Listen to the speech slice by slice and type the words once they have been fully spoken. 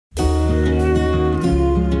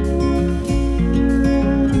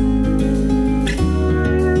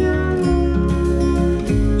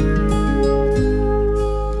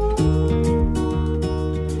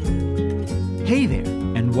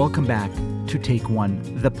Take One,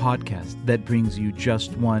 the podcast that brings you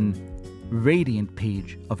just one radiant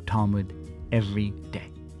page of Talmud every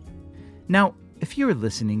day. Now, if you're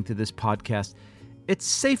listening to this podcast, it's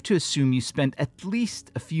safe to assume you spend at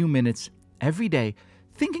least a few minutes every day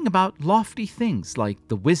thinking about lofty things like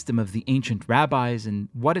the wisdom of the ancient rabbis and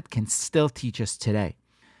what it can still teach us today.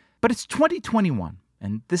 But it's 2021,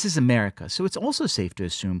 and this is America, so it's also safe to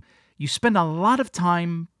assume you spend a lot of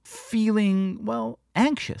time feeling,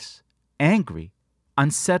 anxious, angry,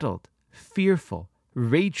 unsettled, fearful,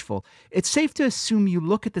 rageful. It's safe to assume you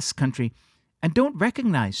look at this country and don't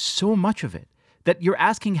recognize so much of it, that you're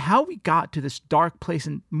asking how we got to this dark place,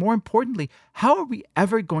 and more importantly, how are we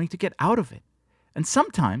ever going to get out of it? And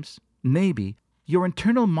sometimes, maybe, your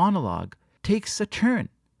internal monologue takes a turn,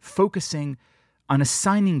 focusing on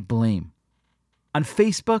assigning blame. On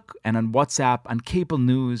Facebook and on WhatsApp, on cable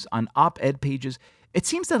news, on op-ed pages, it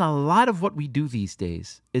seems that a lot of what we do these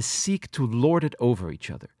days is seek to lord it over each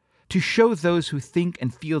other, to show those who think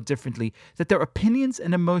and feel differently that their opinions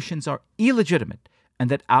and emotions are illegitimate and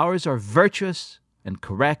that ours are virtuous and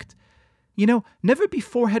correct. Never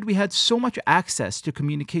before had we had so much access to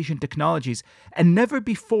communication technologies, and never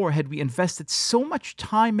before had we invested so much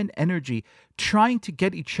time and energy trying to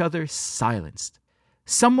get each other silenced.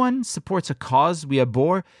 Someone supports a cause we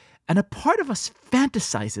abhor, and a part of us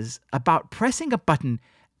fantasizes about pressing a button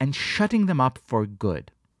and shutting them up for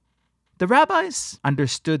good. The rabbis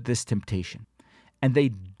understood this temptation, and they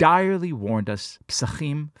direly warned us,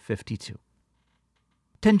 Psachim 52.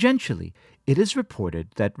 Tangentially, it is reported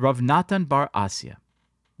that Rav Natan bar Asya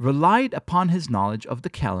relied upon his knowledge of the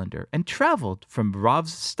calendar and traveled from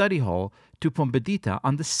Rav's study hall to Pumbedita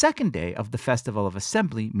on the second day of the Festival of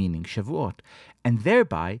Assembly, meaning Shavuot, and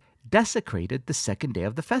thereby desecrated the second day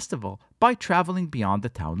of the festival by traveling beyond the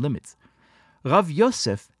town limits. Rav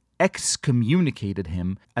Yosef excommunicated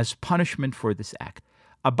him as punishment for this act.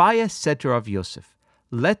 Abaye said to Rav Yosef,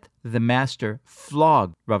 "Let the master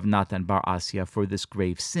flog Rav Natan bar Asya for this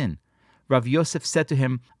grave sin." Rav Yosef said to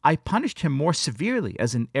him, "I punished him more severely,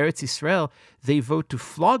 as in Eretz Yisrael they vote to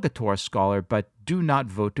flog a Torah scholar, but do not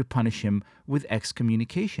vote to punish him with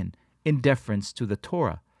excommunication, in deference to the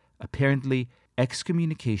Torah. Apparently,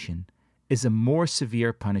 excommunication is a more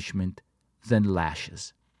severe punishment than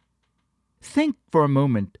lashes." Think for a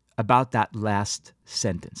moment about that last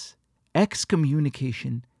sentence.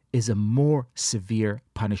 Excommunication is a more severe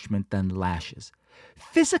punishment than lashes.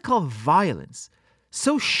 Physical violence,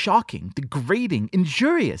 so shocking, degrading,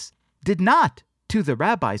 injurious, did not, to the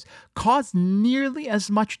rabbis, cause nearly as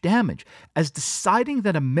much damage as deciding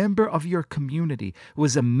that a member of your community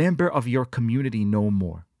was a member of your community no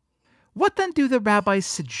more. What then do the rabbis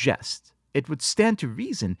suggest? It would stand to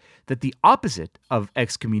reason that the opposite of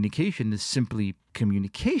excommunication is simply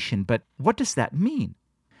communication, but what does that mean?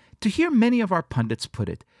 To hear many of our pundits put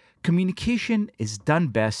it, communication is done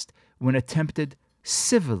best when attempted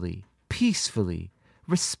civilly, peacefully,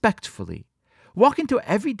 respectfully. Walk into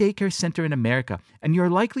every daycare center in America and you're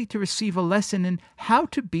likely to receive a lesson in how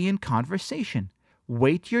to be in conversation.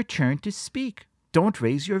 Wait your turn to speak. Don't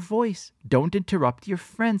raise your voice. Don't interrupt your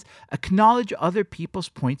friends. Acknowledge other people's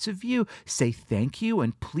points of view. Say thank you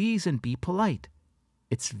and please and be polite.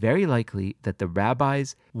 It's very likely that the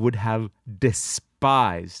rabbis would have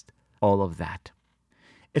despised all of that.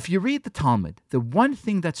 If you read the Talmud, the one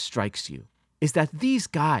thing that strikes you is that these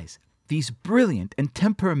guys, these brilliant and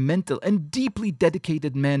temperamental and deeply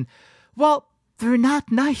dedicated men, they're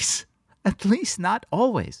not nice. At least not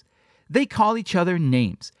always. They call each other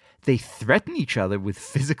names. They threaten each other with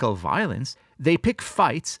physical violence. They pick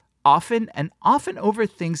fights, often over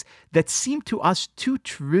things that seem to us too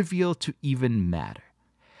trivial to even matter.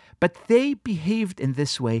 But they behaved in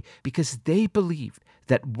this way because they believed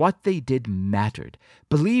that what they did mattered,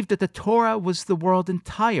 believed that the Torah was the world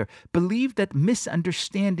entire, believed that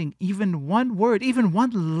misunderstanding even one word, even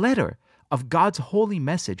one letter of God's holy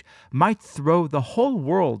message might throw the whole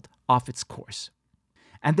world off its course.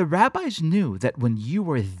 And the rabbis knew that when you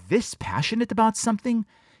were this passionate about something,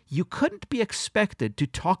 you couldn't be expected to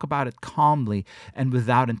talk about it calmly and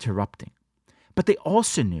without interrupting. But they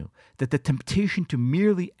also knew that the temptation to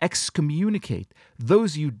merely excommunicate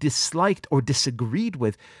those you disliked or disagreed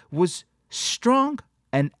with was strong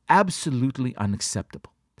and absolutely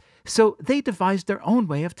unacceptable. So they devised their own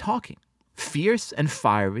way of talking, fierce and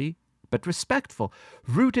fiery, but respectful,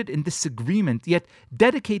 rooted in disagreement, yet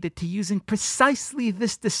dedicated to using precisely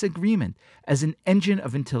this disagreement as an engine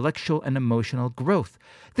of intellectual and emotional growth.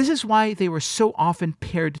 This is why they were so often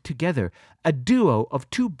paired together, a duo of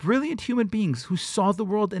two brilliant human beings who saw the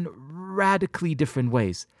world in radically different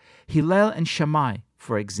ways. Hillel and Shammai,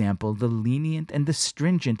 For example, the lenient and the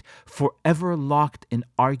stringent, forever locked in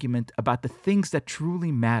argument about the things that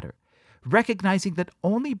truly matter, recognizing that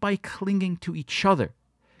only by clinging to each other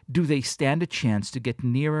do they stand a chance to get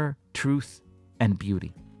nearer truth and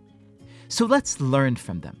beauty. So let's learn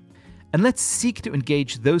from them, and let's seek to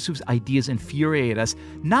engage those whose ideas infuriate us,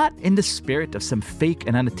 not in the spirit of some fake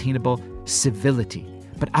and unattainable civility,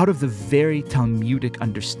 but out of the very Talmudic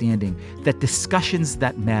understanding that discussions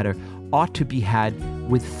that matter ought to be had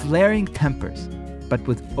with flaring tempers, but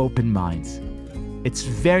with open minds. It's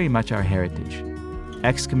very much our heritage.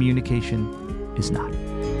 Excommunication is not.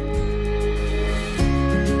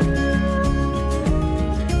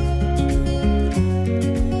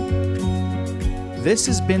 This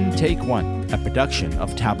has been Take One, a production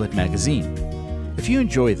of Tablet Magazine. If you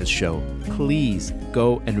enjoy this show, please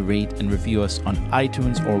go and rate and review us on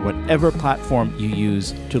iTunes or whatever platform you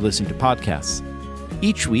use to listen to podcasts.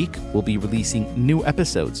 Each week, we'll be releasing new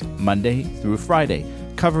episodes, Monday through Friday,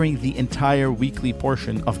 covering the entire weekly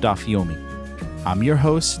portion of Daf Yomi. I'm your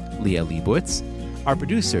host, Leah Leibowitz. Our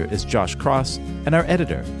producer is Josh Cross, and our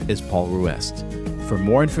editor is Paul Ruest. For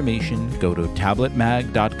more information, go to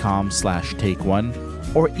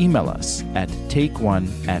tabletmag.com/takeone or email us at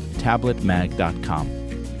takeone@tabletmag.com.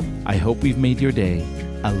 I hope we've made your day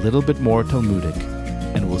a little bit more Talmudic,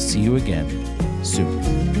 and we'll see you again soon.